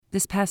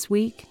This past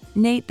week,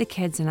 Nate, the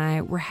kids, and I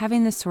were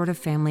having the sort of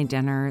family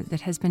dinner that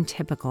has been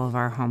typical of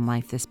our home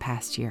life this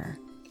past year.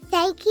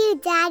 Thank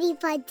you, Daddy,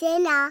 for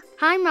dinner.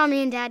 Hi,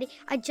 Mommy and Daddy.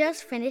 I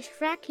just finished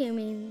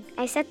vacuuming.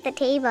 I set the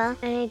table,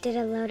 and I did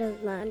a load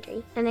of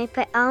laundry, and I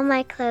put all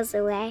my clothes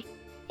away.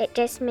 It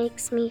just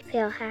makes me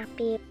feel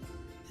happy.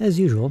 As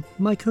usual,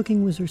 my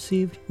cooking was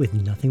received with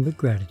nothing but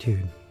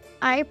gratitude.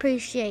 I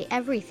appreciate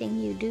everything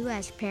you do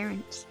as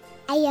parents.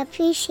 I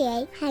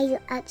appreciate how you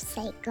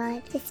upside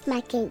good this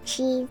mac and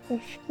cheese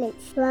with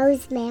minced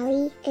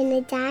rosemary and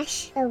a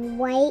dash of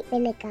white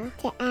vinegar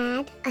to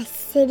add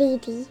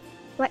acidity.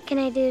 What can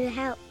I do to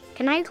help?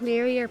 Can I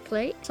clear your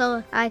plate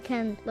so I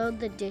can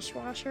load the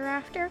dishwasher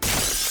after?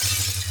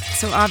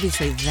 So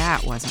obviously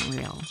that wasn't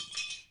real.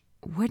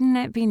 Wouldn't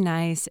it be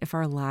nice if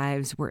our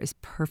lives were as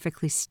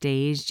perfectly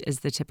staged as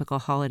the typical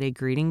holiday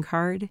greeting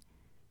card?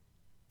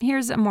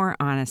 Here's a more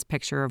honest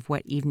picture of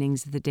what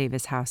evenings at the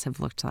Davis house have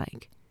looked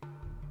like.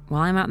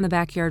 While I'm out in the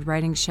backyard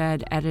writing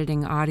shed,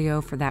 editing audio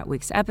for that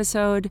week's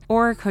episode,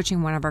 or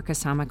coaching one of our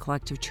Kasama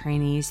Collective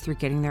trainees through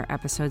getting their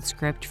episode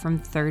script from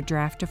third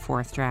draft to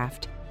fourth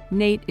draft,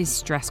 Nate is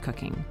stress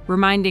cooking,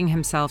 reminding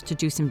himself to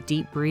do some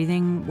deep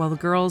breathing while the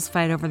girls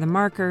fight over the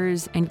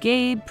markers, and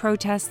Gabe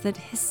protests that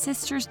his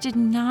sisters did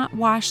not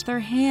wash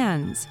their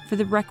hands for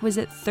the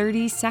requisite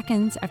 30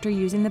 seconds after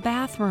using the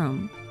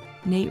bathroom.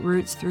 Nate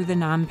roots through the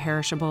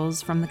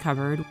non-perishables from the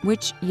cupboard,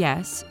 which,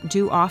 yes,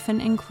 do often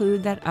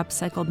include that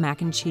upcycled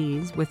mac and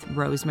cheese with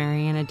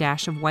rosemary and a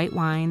dash of white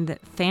wine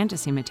that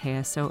Fantasy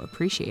Matea so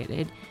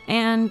appreciated.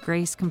 And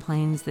Grace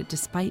complains that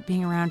despite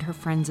being around her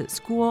friends at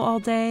school all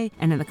day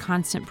and in the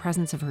constant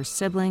presence of her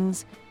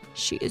siblings,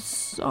 she is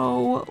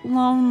so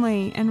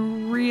lonely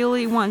and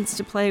really wants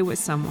to play with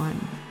someone.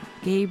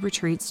 Gabe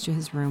retreats to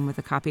his room with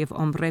a copy of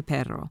Hombre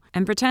Perro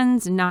and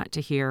pretends not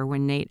to hear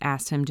when Nate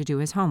asks him to do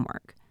his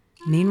homework.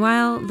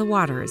 Meanwhile, the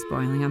water is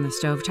boiling on the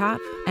stovetop,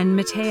 and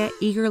Matea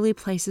eagerly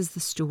places the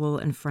stool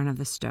in front of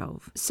the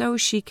stove so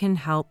she can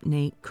help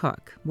Nate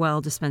cook while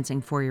dispensing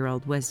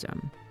 4-year-old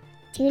wisdom.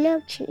 Do you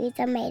know trees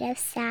are made of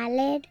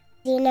salad?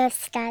 Do you know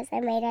stars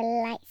are made of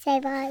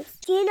lightsabers?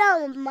 Do you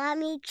know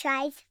Mommy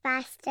tries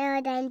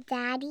faster than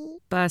Daddy?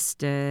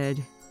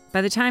 Busted. By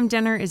the time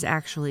dinner is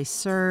actually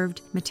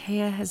served,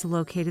 Matea has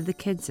located the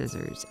kid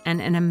scissors and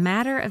in a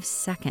matter of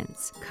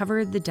seconds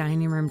covered the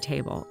dining room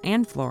table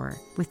and floor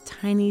with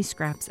tiny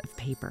scraps of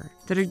paper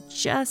that are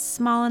just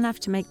small enough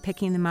to make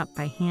picking them up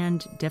by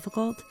hand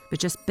difficult, but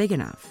just big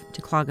enough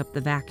to clog up the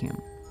vacuum.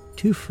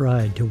 Too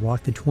fried to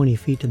walk the 20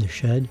 feet to the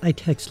shed, I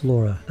text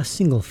Laura a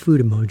single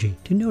food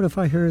emoji to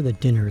notify her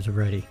that dinner is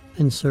ready,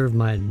 and serve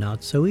my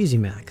not-so-easy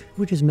mac,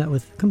 which is met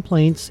with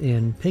complaints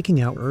and picking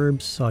out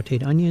herbs,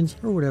 sautéed onions,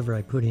 or whatever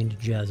I put in to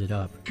jazz it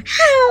up.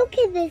 How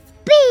can this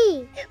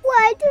be?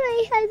 Why do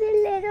I have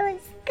a little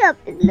scup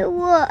in the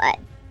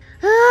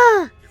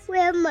wood?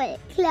 Where are my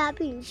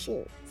clapping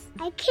shoes?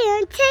 I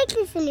can't take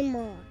this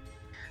anymore.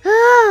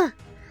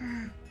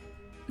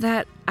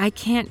 That I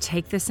can't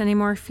take this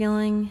anymore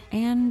feeling,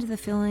 and the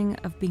feeling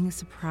of being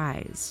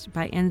surprised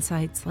by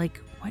insights like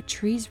what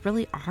trees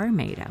really are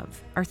made of,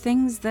 are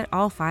things that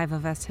all 5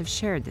 of us have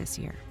shared this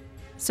year.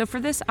 So for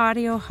this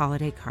audio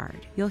holiday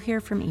card, you'll hear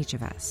from each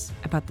of us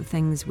about the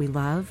things we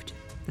loved,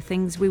 the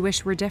things we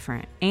wish were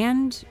different,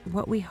 and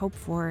what we hope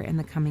for in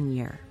the coming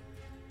year.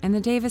 In the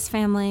Davis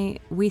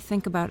family, we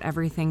think about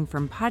everything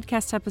from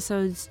podcast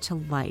episodes to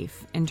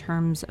life in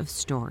terms of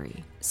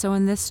story. So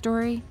in this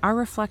story, our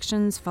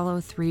reflections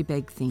follow 3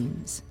 big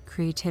themes: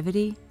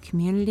 creativity,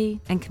 community,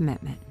 and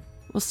commitment.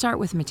 We'll start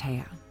with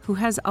Matea, who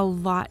has a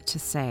lot to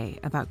say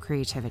about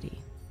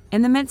creativity.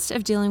 In the midst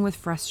of dealing with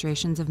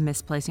frustrations of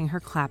misplacing her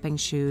clapping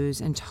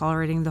shoes and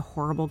tolerating the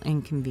horrible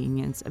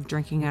inconvenience of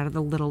drinking out of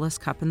the littlest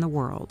cup in the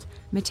world,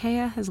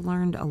 Matea has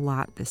learned a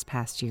lot this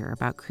past year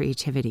about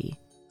creativity.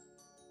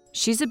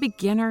 She's a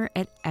beginner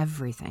at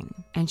everything,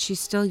 and she's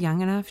still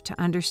young enough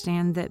to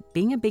understand that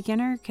being a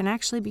beginner can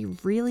actually be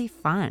really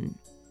fun.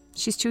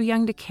 She's too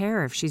young to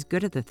care if she's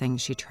good at the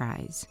things she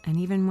tries, and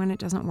even when it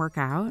doesn't work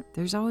out,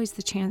 there's always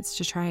the chance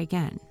to try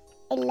again.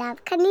 I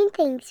love cutting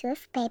things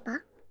with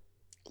paper.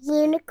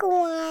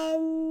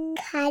 Unicorn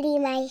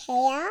cutting my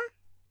hair.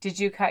 Did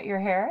you cut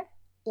your hair?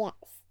 Yes.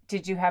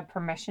 Did you have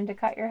permission to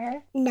cut your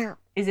hair? No.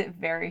 Is it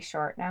very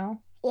short now?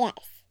 Yes.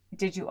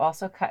 Did you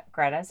also cut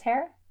Greta's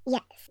hair?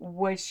 Yes.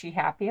 Was she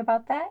happy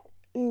about that?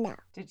 No.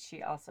 Did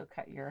she also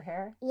cut your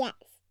hair? Yes.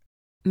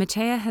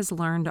 Matea has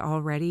learned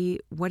already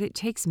what it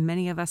takes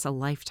many of us a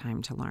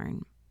lifetime to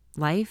learn.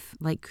 Life,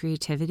 like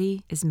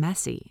creativity, is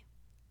messy.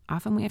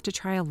 Often we have to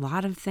try a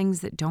lot of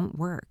things that don't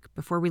work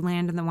before we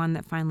land in the one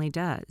that finally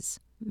does.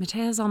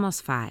 Matea's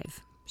almost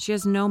 5. She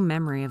has no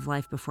memory of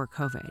life before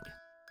COVID.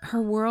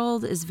 Her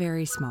world is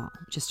very small,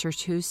 just her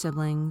 2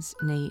 siblings,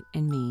 Nate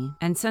and me,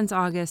 and since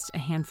August, a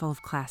handful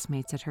of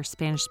classmates at her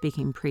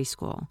Spanish-speaking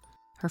preschool.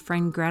 Her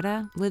friend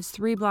Greta lives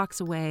 3 blocks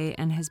away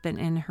and has been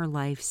in her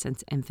life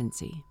since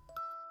infancy.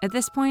 At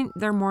this point,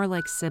 they're more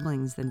like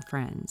siblings than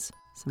friends.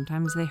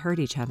 Sometimes they hurt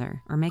each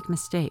other or make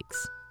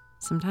mistakes.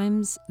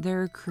 Sometimes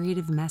there are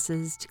creative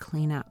messes to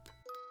clean up.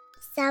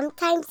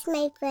 Sometimes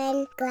my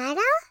friend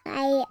Greta,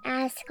 I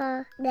asked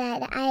her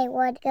that I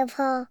would give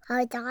her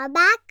her doll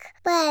back,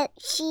 but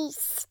she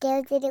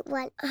still didn't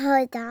want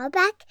her doll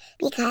back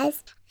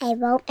because I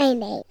wrote my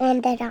name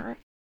on the doll.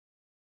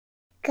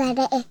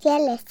 Greta, if you're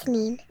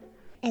listening,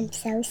 I'm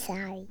so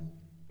sorry.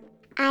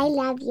 I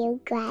love you,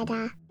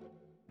 Greta.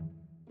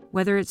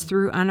 Whether it's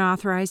through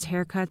unauthorized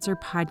haircuts or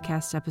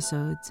podcast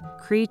episodes,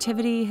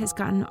 creativity has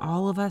gotten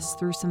all of us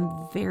through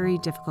some very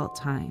difficult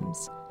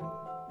times.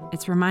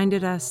 It's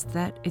reminded us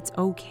that it's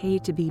okay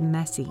to be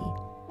messy.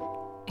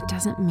 It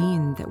doesn't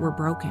mean that we're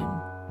broken,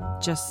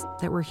 just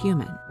that we're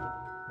human.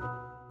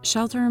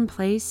 Shelter in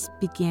Place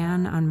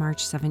began on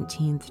March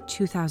 17th,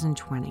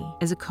 2020,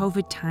 as a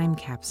COVID time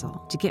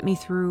capsule to get me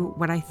through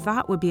what I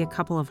thought would be a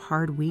couple of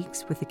hard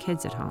weeks with the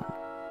kids at home.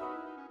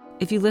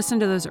 If you listen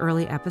to those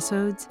early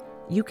episodes,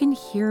 you can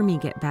hear me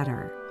get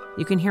better.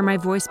 You can hear my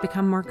voice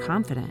become more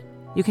confident.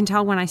 You can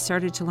tell when I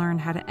started to learn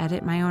how to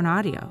edit my own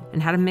audio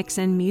and how to mix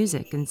in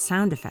music and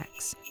sound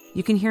effects.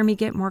 You can hear me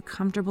get more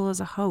comfortable as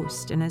a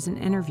host and as an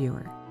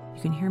interviewer.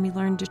 You can hear me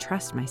learn to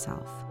trust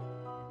myself.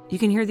 You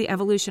can hear the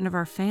evolution of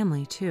our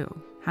family, too.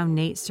 How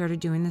Nate started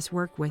doing this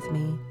work with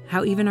me.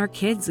 How even our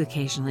kids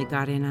occasionally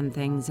got in on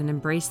things and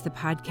embraced the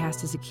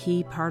podcast as a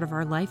key part of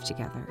our life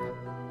together.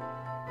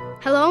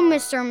 Hello,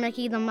 Mr.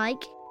 Mickey the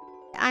Mike.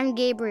 I'm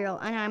Gabriel,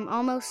 and I'm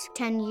almost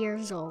 10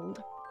 years old.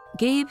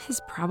 Gabe has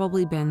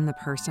probably been the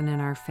person in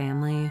our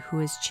family who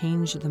has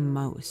changed the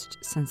most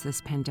since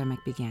this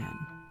pandemic began.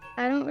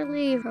 I don't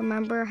really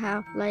remember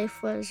how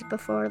life was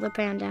before the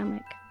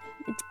pandemic.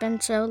 It's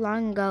been so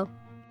long ago.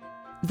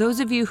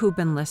 Those of you who've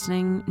been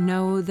listening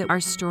know that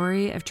our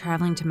story of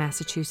traveling to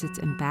Massachusetts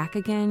and back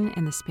again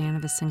in the span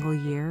of a single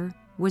year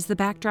was the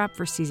backdrop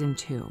for season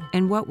 2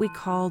 and what we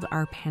called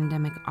our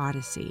pandemic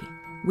odyssey.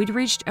 We'd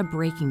reached a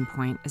breaking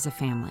point as a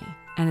family,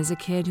 and as a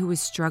kid who was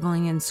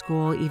struggling in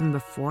school even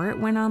before it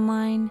went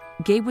online,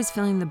 Gabe was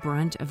feeling the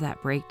brunt of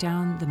that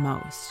breakdown the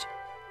most.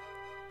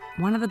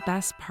 One of the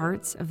best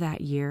parts of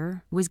that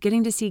year was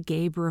getting to see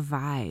Gabe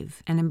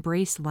revive and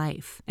embrace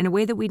life in a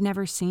way that we'd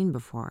never seen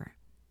before.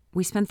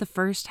 We spent the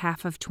first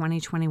half of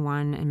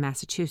 2021 in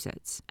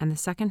Massachusetts and the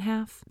second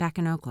half back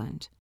in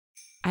Oakland.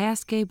 I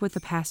asked Gabe what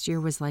the past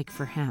year was like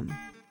for him.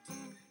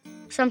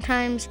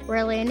 Sometimes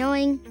really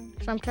annoying,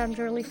 sometimes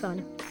really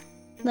fun.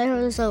 There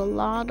was a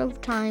lot of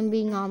time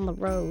being on the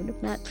road,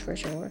 that's for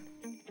sure.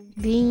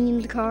 Being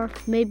in the car,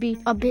 maybe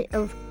a bit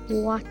of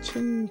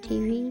watching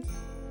TV,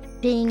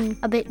 being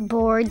a bit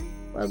bored,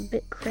 a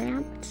bit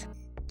cramped,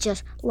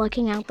 just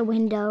looking out the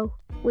window.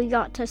 We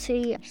got to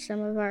see some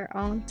of our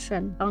aunts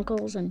and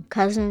uncles and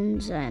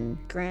cousins and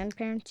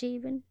grandparents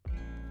even.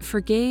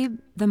 For Gabe,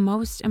 the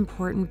most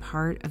important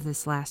part of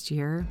this last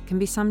year can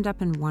be summed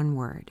up in one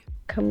word.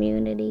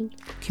 Community.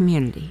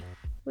 Community.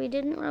 We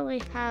didn't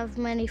really have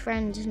many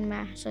friends in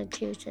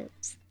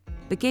Massachusetts.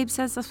 But Gabe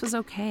says this was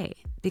okay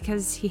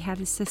because he had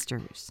his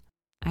sisters.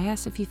 I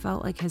asked if he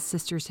felt like his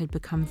sisters had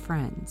become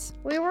friends.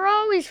 We were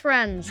always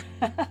friends.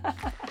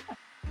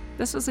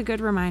 This was a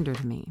good reminder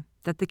to me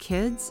that the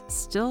kids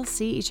still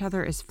see each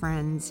other as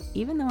friends,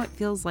 even though it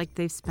feels like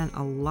they've spent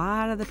a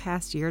lot of the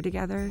past year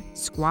together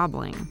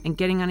squabbling and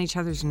getting on each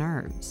other's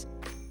nerves.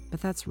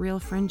 But that's real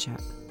friendship.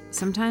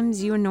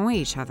 Sometimes you annoy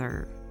each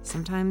other.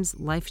 Sometimes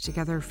life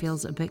together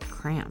feels a bit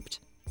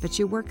cramped, but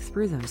you work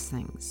through those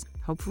things.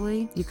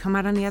 Hopefully, you come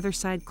out on the other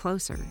side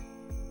closer.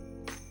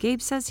 Gabe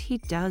says he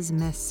does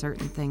miss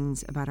certain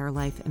things about our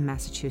life in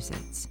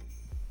Massachusetts.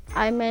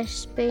 I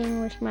miss being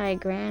with my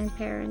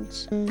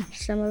grandparents and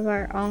some of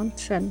our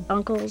aunts and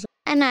uncles,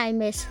 and I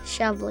miss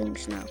shoveling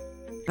snow.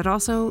 But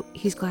also,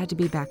 he's glad to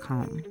be back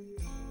home.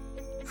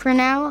 For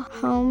now,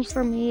 home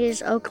for me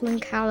is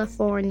Oakland,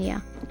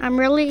 California. I'm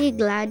really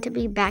glad to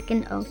be back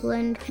in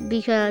Oakland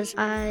because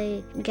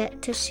I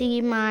get to see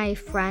my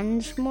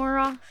friends more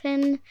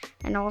often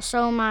and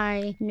also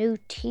my new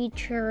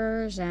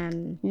teachers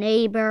and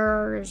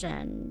neighbors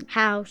and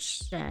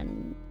house,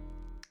 and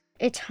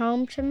it's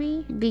home to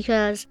me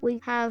because we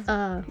have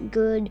a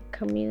good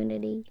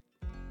community.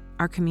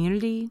 Our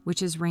community,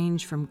 which has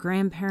ranged from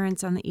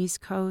grandparents on the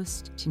East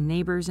Coast, to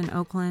neighbors in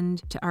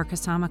Oakland, to our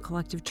Kasama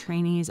Collective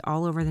trainees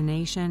all over the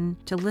nation,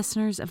 to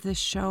listeners of this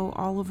show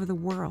all over the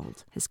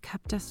world, has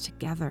kept us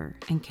together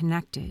and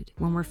connected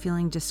when we're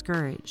feeling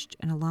discouraged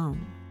and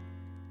alone.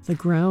 The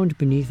ground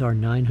beneath our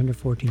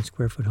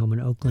 914-square-foot home in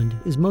Oakland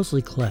is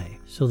mostly clay,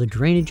 so the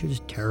drainage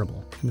is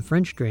terrible, and the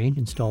French drain,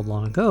 installed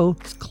long ago,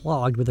 is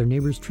clogged with our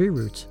neighbors' tree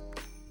roots.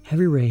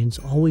 Heavy rains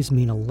always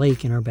mean a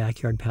lake in our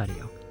backyard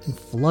patio, and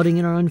flooding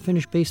in our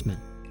unfinished basement.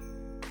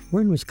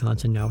 We're in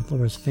Wisconsin now with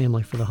Laura's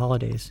family for the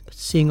holidays, but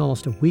seeing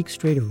almost a week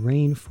straight of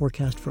rain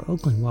forecast for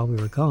Oakland while we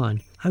were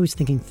gone, I was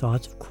thinking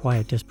thoughts of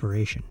quiet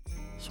desperation.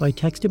 So I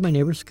texted my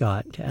neighbor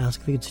Scott to ask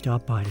if he could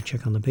stop by to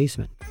check on the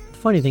basement. The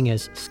funny thing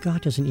is,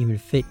 Scott doesn't even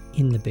fit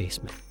in the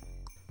basement.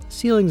 The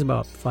ceiling's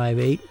about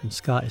 5'8", and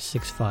Scott is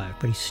 6'5",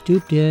 but he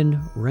stooped in,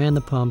 ran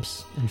the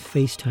pumps, and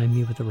FaceTimed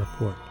me with a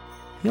report.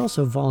 He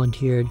also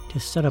volunteered to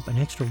set up an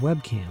extra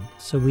webcam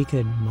so we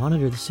could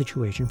monitor the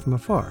situation from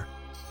afar.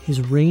 His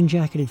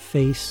rain-jacketed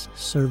face,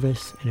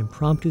 service, and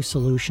impromptu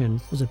solution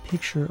was a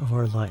picture of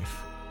our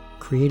life.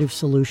 Creative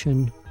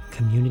solution,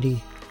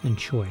 community, and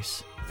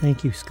choice.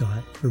 Thank you,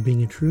 Scott, for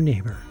being a true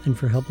neighbor and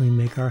for helping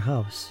make our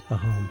house a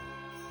home.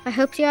 I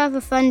hope you have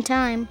a fun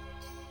time.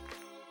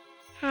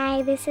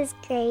 Hi, this is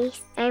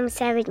Grace. I'm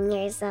 7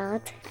 years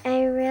old.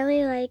 I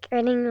really like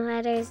writing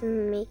letters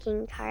and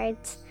making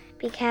cards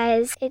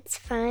because it's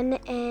fun,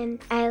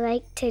 and I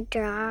like to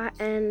draw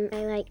and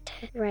I like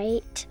to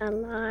write a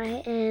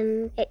lot,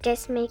 and it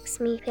just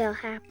makes me feel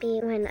happy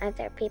when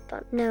other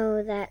people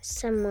know that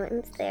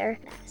someone's there,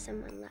 that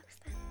someone loves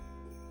them.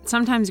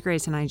 Sometimes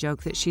Grace and I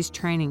joke that she's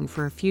training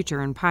for a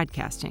future in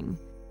podcasting.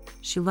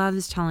 She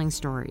loves telling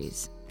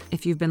stories.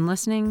 If you've been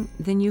listening,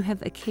 then you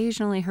have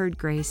occasionally heard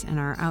Grace in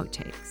our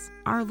outtakes,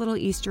 our little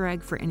Easter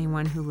egg for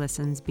anyone who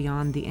listens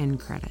beyond the end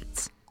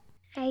credits.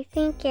 I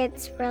think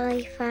it's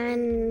really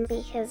fun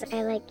because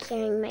I like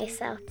hearing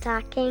myself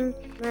talking.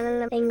 One of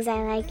the things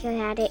I like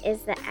about it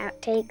is the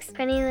outtakes.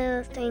 Funny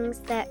little things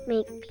that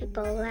make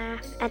people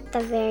laugh at the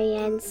very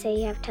end, so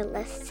you have to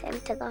listen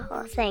to the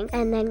whole thing,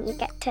 and then you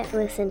get to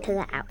listen to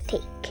the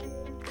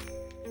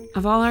outtake.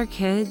 Of all our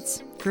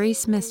kids,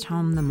 Grace missed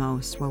home the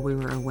most while we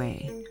were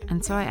away,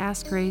 and so I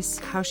asked Grace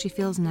how she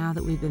feels now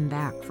that we've been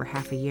back for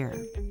half a year.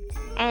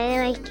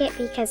 I like it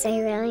because I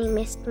really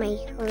missed my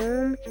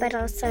home, but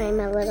also I'm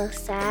a little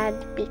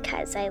sad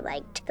because I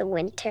liked the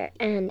winter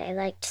and I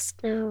liked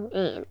snow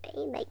and I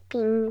like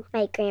being with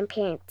my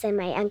grandparents and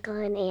my uncle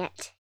and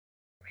aunt.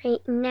 Right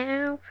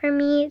now, for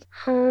me,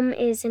 home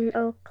is in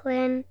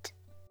Oakland.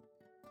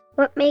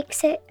 What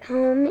makes it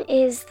home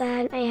is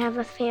that I have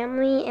a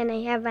family and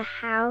I have a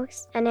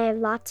house and I have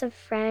lots of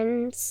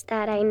friends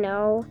that I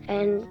know,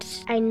 and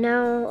I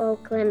know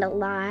Oakland a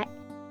lot.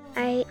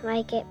 I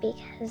like it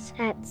because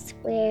that's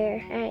where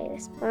I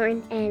was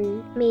born,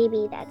 and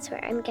maybe that's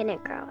where I'm gonna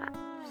grow up.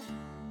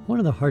 One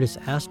of the hardest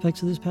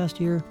aspects of this past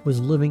year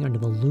was living under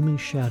the looming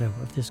shadow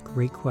of this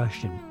great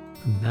question.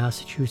 From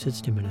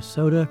Massachusetts to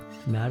Minnesota,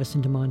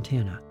 Madison to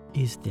Montana,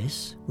 is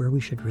this where we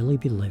should really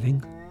be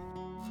living?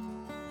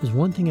 There's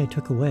one thing I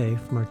took away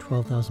from our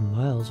 12,000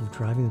 miles of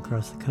driving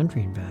across the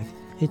country and back.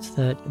 It's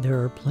that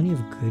there are plenty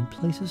of good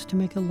places to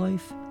make a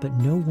life, but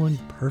no one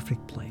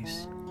perfect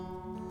place.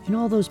 In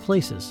all those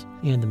places,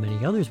 and the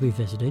many others we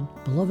visited,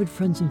 beloved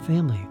friends and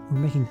family were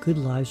making good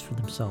lives for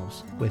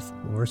themselves, with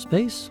more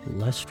space,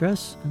 less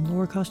stress, and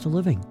lower cost of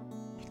living.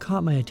 It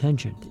caught my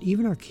attention that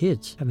even our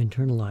kids have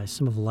internalized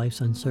some of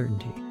life's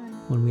uncertainty.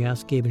 When we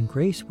asked Gabe and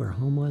Grace where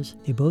home was,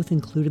 they both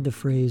included the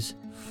phrase,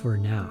 "for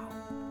now."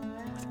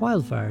 With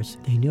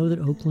wildfires, they know that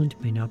Oakland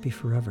may not be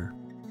forever.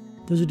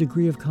 There's a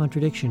degree of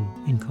contradiction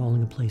in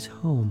calling a place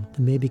home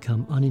that may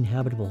become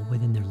uninhabitable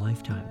within their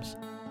lifetimes.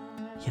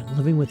 Yet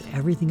living with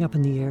everything up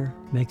in the air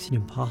makes it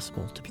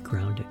impossible to be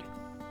grounded.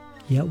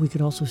 Yet we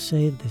could also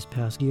say that this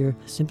past year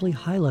has simply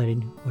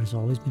highlighted what has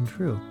always been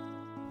true.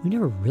 We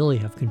never really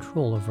have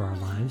control over our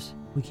lives.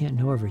 We can't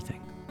know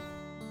everything.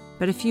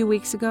 But a few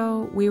weeks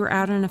ago, we were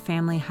out on a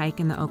family hike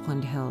in the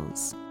Oakland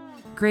Hills.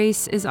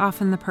 Grace is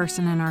often the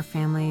person in our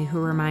family who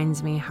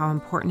reminds me how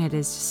important it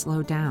is to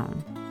slow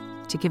down,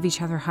 to give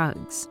each other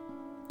hugs,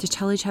 to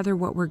tell each other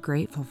what we're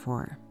grateful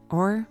for,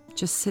 or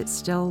just sit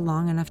still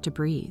long enough to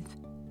breathe.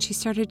 She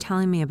started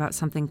telling me about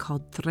something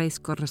called Tres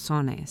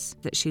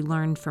Corazones that she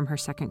learned from her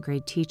second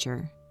grade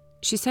teacher.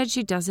 She said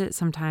she does it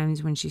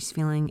sometimes when she's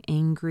feeling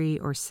angry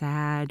or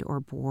sad or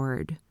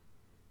bored.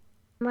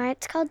 Why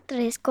it's called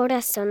Tres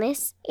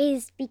Corazones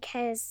is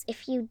because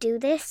if you do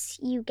this,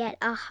 you get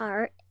a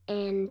heart,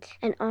 and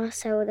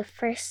also the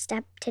first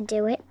step to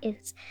do it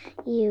is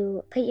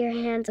you put your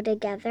hands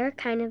together,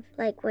 kind of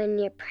like when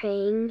you're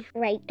praying,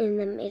 right in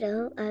the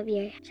middle of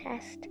your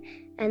chest,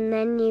 and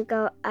then you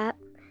go up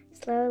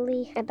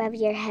slowly above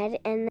your head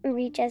and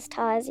reach as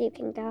tall as you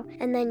can go,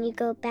 and then you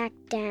go back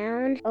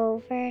down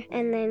over,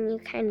 and then you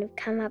kind of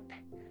come up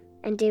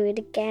and do it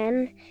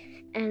again,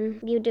 and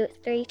you do it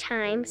 3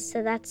 times,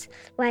 so that's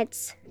why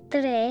it's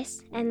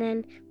tres and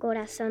then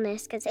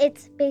corazones, because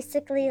it's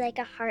basically like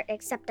a heart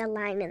except a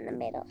line in the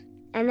middle.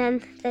 And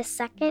then the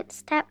second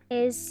step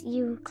is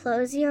you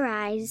close your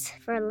eyes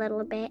for a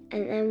little bit,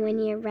 and then when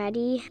you're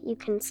ready you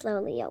can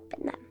slowly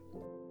open them.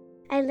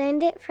 I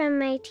learned it from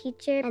my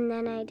teacher, and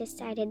then I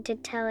decided to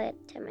tell it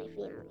to my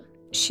family.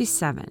 She's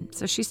 7,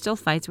 so she still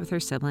fights with her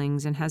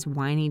siblings and has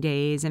whiny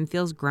days and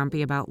feels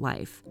grumpy about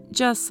life,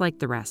 just like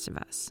the rest of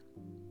us.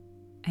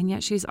 And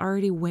yet she's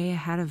already way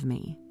ahead of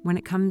me when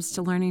it comes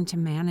to learning to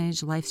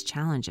manage life's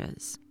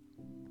challenges.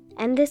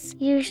 And this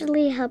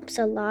usually helps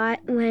a lot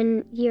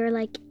when you're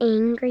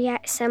angry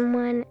at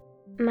someone.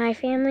 My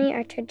family,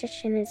 our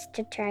tradition is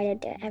to try to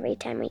do it every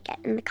time we get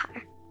in the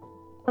car.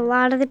 A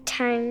lot of the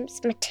times,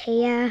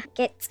 Matea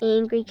gets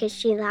angry because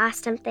she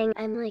lost something.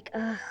 I'm like,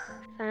 oh,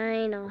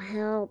 fine, I'll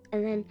help.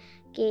 And then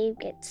Gabe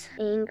gets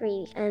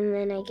angry, and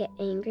then I get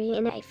angry,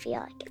 and I feel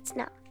like it's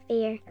not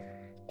fair.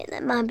 And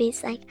then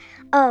Mommy's like,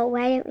 oh,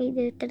 why don't we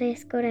do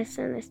Tres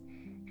Corazones?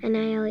 And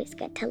I always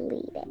get to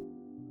lead it.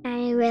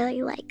 I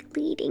really like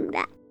leading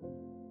that.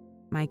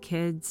 my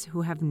kids,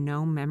 who have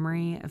no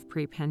memory of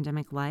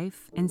pre-pandemic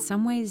life, in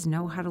some ways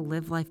know how to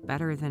live life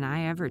better than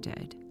I ever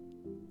did.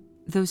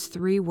 Those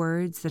 3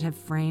 words that have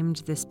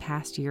framed this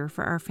past year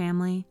for our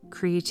family,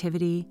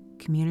 creativity,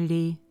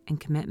 community, and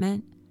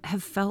commitment,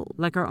 have felt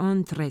like our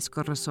own tres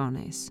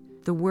corazones,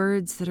 the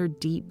words that are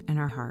deep in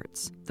our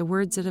hearts, the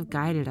words that have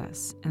guided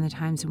us in the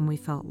times when we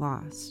felt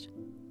lost.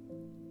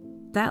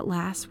 That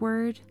last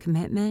word,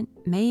 commitment,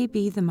 may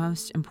be the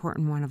most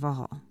important one of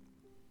all.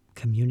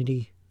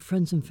 Community,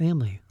 friends and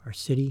family, our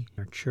city,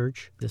 our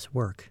church, this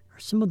work are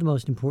some of the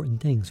most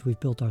important things we've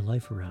built our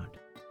life around.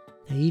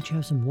 They each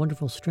have some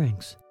wonderful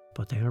strengths,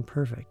 but they aren't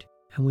perfect,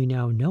 and we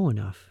now know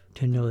enough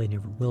to know they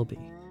never will be.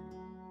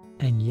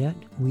 And yet,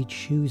 we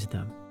choose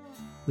them.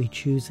 We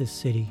choose this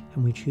city,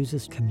 and we choose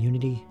this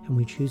community, and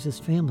we choose this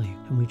family,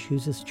 and we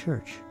choose this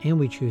church, and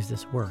we choose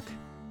this work.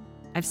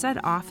 I've said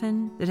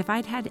often that if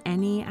I'd had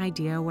any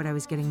idea what I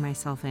was getting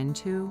myself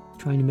into,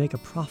 Trying to make a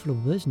profitable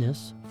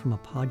business from a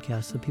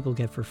podcast that people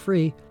get for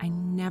free, I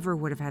never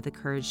would have had the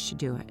courage to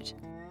do it.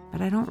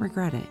 But I don't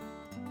regret it.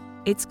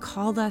 It's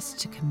called us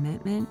to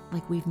commitment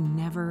like we've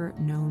never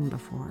known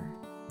before,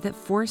 that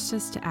forced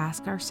us to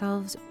ask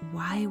ourselves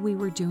why we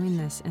were doing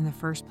this in the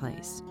first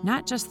place.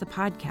 Not just the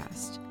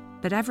podcast,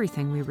 but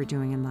everything we were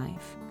doing in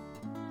life.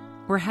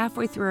 We're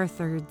halfway through our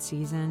 3rd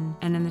season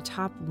and in the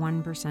top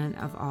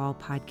 1% of all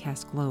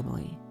podcasts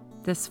globally.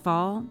 This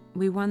fall,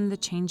 we won the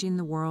Changing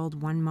the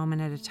World One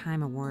Moment at a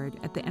Time award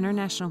at the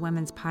International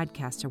Women's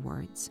Podcast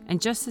Awards.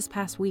 And just this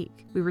past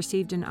week, we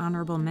received an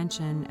honorable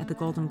mention at the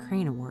Golden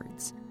Crane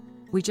Awards.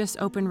 We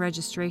just opened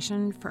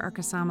registration for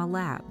Arkasama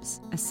Labs,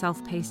 a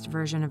self-paced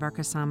version of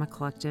Arkasama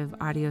Collective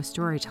audio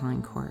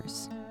storytelling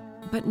course.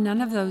 But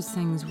none of those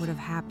things would have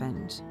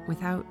happened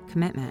without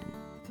commitment.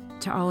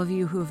 To all of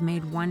you who have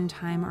made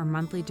one-time or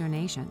monthly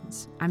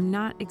donations, I'm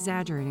not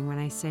exaggerating when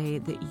I say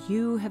that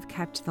you have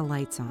kept the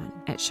lights on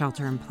at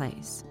Shelter in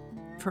Place.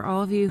 For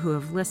all of you who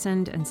have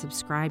listened and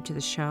subscribed to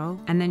the show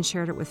and then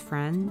shared it with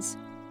friends,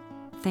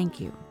 thank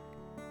you.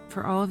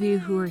 For all of you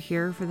who are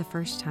here for the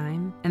first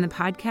time, in the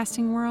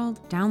podcasting world,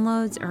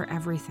 downloads are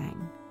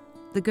everything.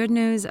 The good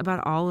news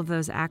about all of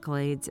those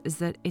accolades is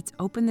that it's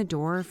opened the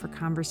door for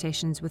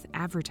conversations with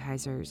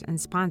advertisers and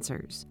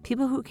sponsors,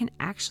 people who can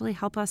actually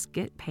help us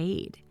get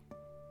paid.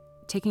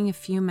 Taking a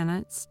few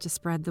minutes to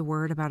spread the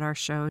word about our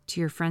show to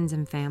your friends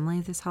and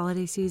family this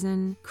holiday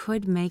season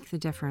could make the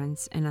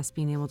difference in us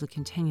being able to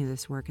continue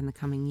this work in the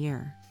coming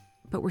year.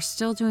 But we're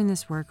still doing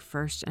this work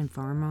first and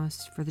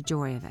foremost for the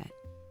joy of it,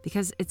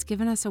 because it's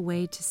given us a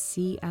way to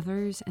see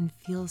others and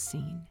feel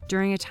seen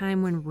during a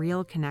time when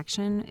real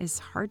connection is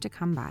hard to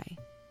come by.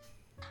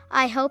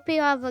 I hope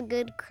you have a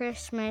good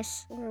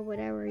Christmas or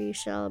whatever you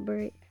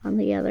celebrate, on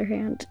the other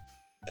hand.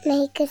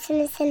 Merry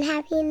Christmas and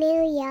Happy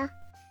New Year.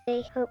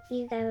 I hope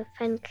you have a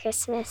fun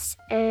Christmas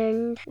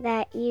and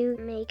that you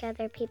make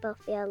other people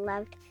feel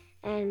loved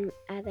and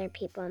other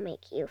people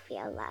make you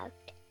feel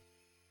loved.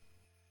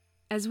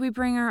 As we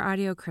bring our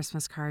audio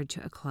Christmas card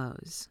to a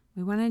close,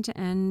 we wanted to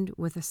end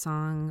with a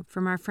song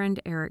from our friend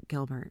Eric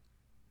Gilbert.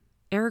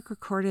 Eric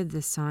recorded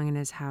this song in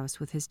his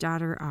house with his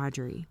daughter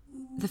Audrey.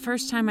 The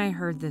first time I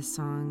heard this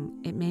song,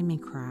 it made me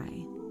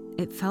cry.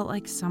 It felt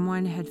like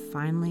someone had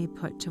finally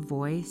put to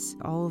voice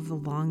all of the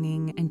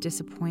longing and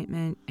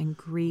disappointment and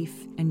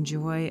grief and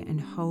joy and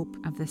hope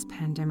of this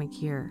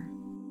pandemic year.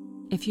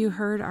 If you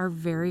heard our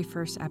very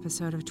first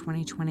episode of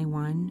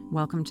 2021,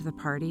 Welcome to the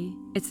Party,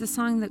 it's the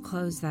song that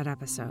closed that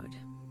episode.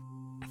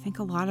 I think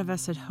a lot of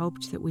us had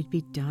hoped that we'd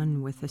be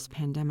done with this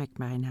pandemic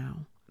by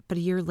now, but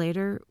a year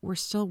later, we're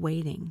still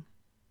waiting.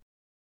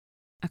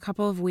 A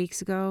couple of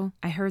weeks ago,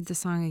 I heard the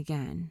song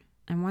again,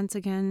 and once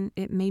again,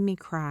 it made me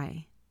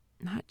cry.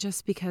 Not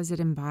just because it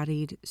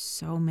embodied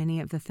so many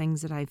of the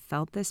things that I've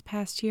felt this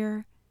past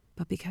year,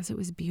 but because it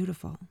was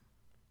beautiful.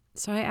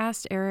 So I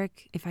asked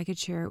Eric if I could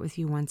share it with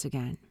you once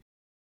again.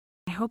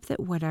 I hope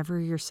that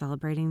whatever you're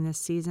celebrating this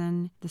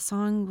season, the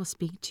song will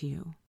speak to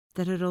you,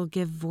 that it'll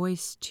give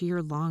voice to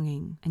your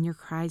longing and your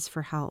cries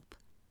for help,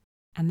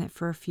 and that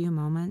for a few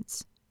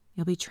moments,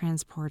 you'll be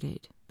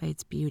transported by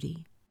its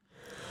beauty.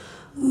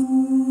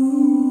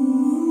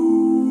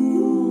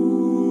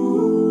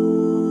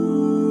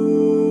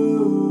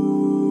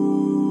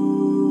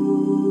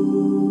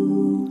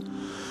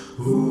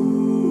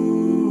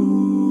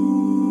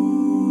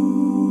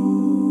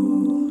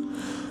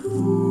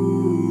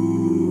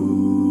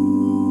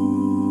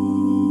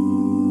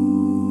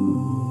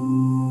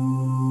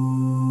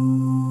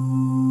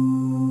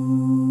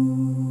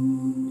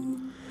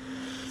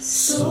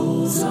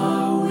 Souls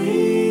are weary,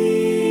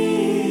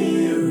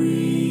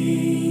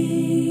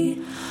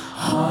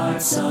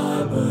 hearts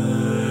are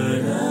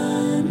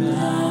burdened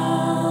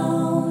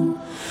down.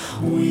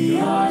 We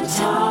are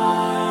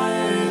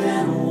tired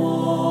and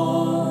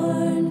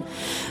worn.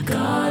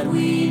 God,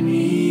 we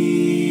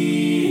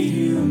need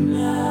you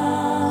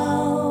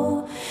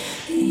now.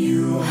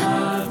 You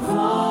have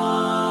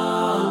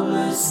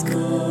promised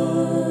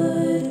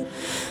good,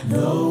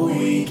 though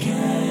we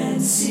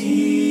can't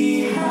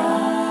see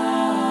how.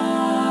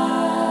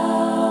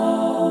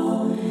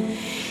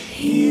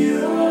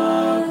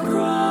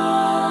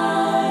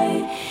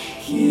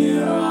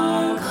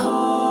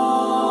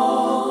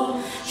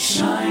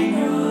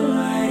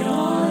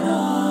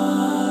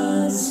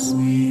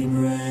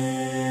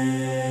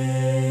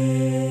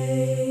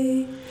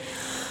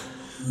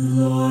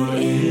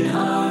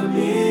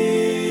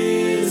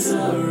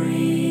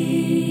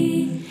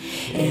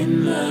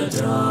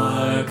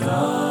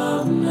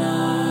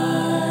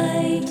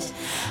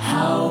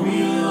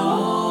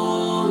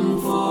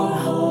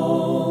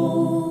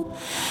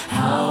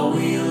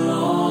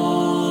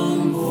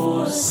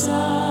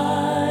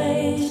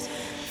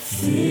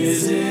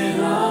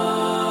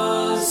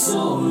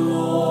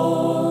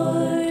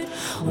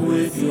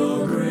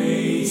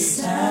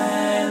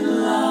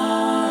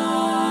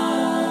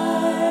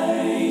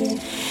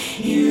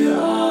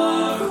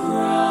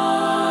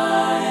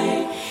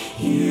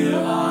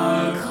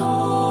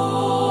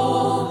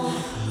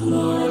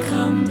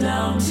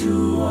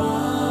 to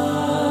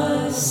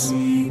us,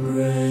 we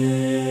pray.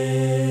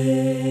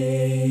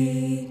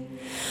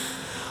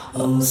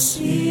 O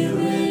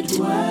Spirit,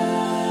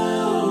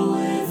 dwell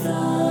with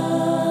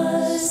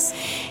us,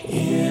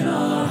 in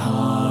our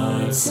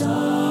hearts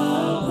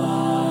abide.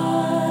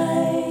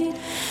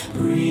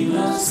 Bring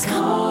us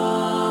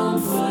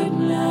comfort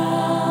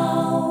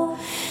now,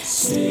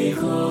 stay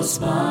close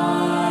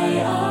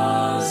by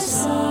our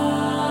side.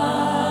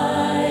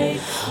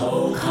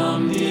 Oh,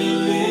 come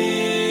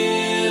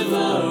deliver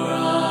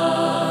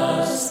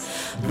us,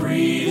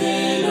 breathe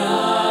in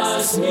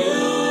us new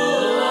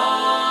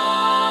life.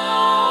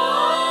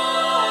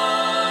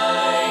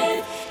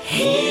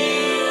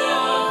 Hear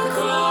our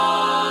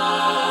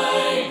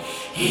cry,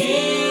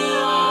 hear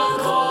our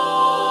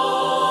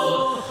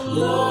call.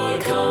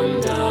 Lord,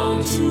 come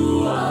down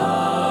to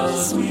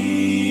us,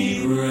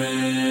 we pray.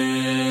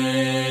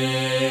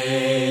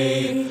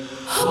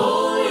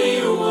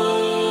 Holy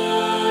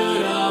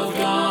Word of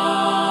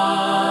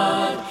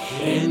God,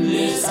 in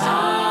this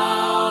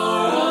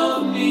hour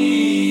of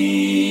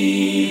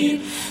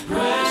need,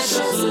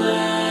 precious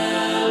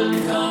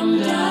Lamb, come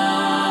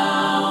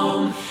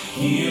down,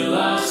 heal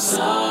our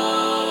suffering.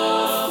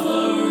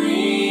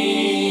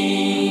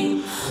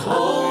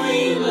 O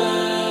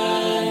Emmanuel,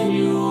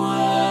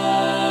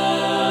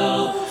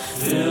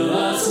 fill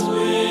us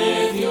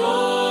with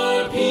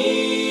your peace.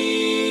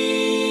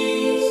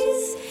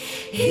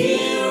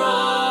 Hear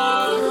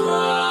our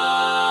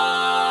cry,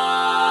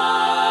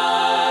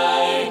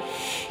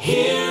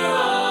 hear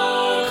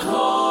our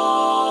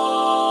call.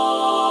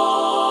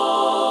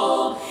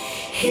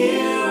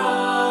 Hear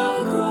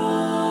our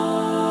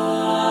cry,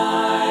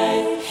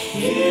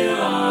 hear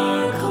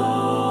our call.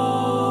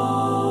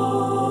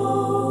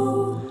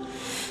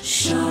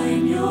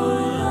 Shine your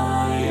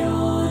light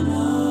on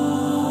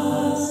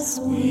us,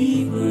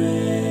 we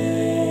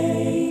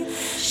pray.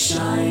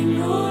 Shine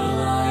your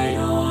light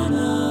on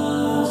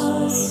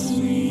us,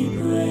 we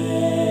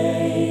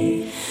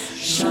pray.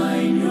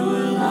 Shine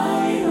your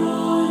light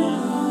on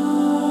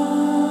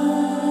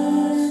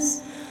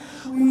us,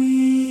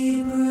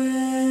 we pray.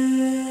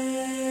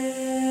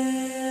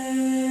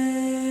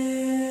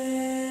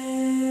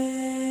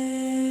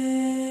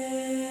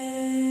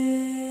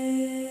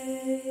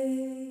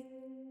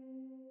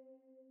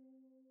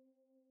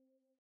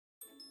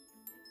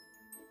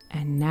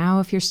 And now,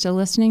 if you're still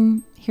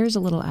listening, here's a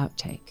little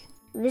outtake.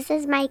 This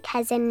is my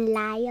cousin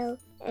Lyle,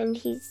 and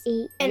he's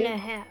 8 and a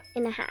half.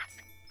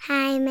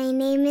 Hi, my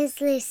name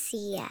is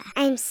Lucia.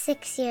 I'm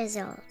 6 years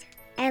old.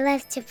 I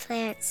love to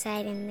play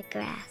outside in the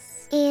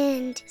grass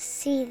and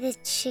see the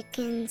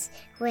chickens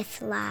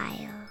with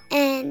Lyle.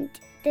 And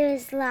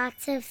there's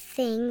lots of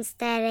things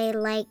that I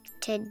like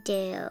to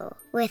do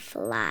with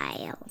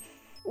Lyle.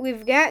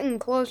 We've gotten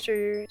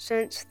closer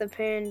since the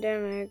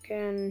pandemic,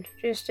 and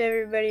just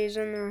everybody's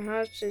in their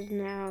houses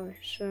now,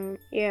 so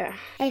yeah.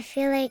 I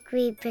feel like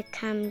we've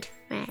become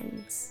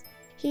friends.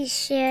 He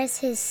shares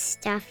his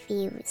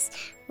stuffies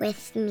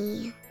with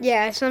me.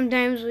 Yeah,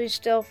 sometimes we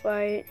still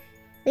fight.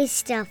 We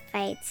still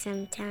fight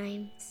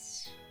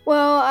sometimes.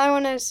 Well, I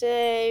want to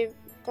say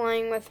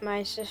playing with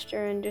my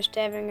sister and just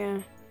having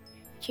a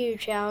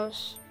huge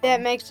house. That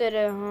makes it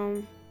a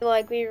home.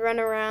 Like, we run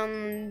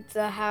around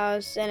the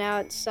house and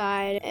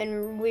outside,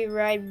 and we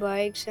ride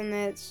bikes, and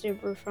that's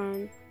super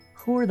fun.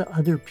 Who are the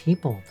other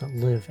people that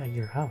live at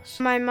your house?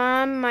 My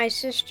mom, my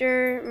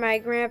sister, my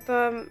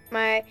grandpa,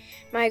 my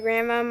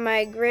grandma,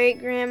 my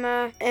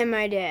great-grandma, and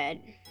my dad.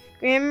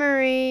 Grandma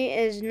Marie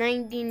is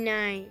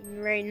 99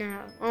 right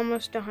now,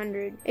 almost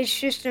 100. It's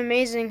just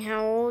amazing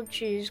how old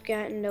she's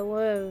gotten to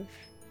live.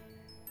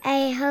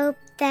 I hope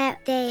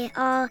that they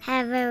all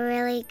have a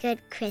really good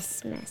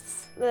Christmas.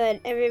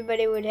 That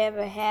everybody would have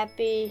a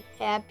happy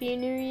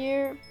New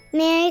Year.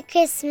 Merry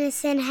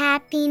Christmas and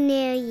Happy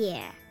New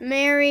Year.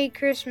 Merry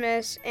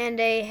Christmas and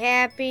a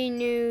Happy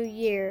New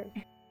Year.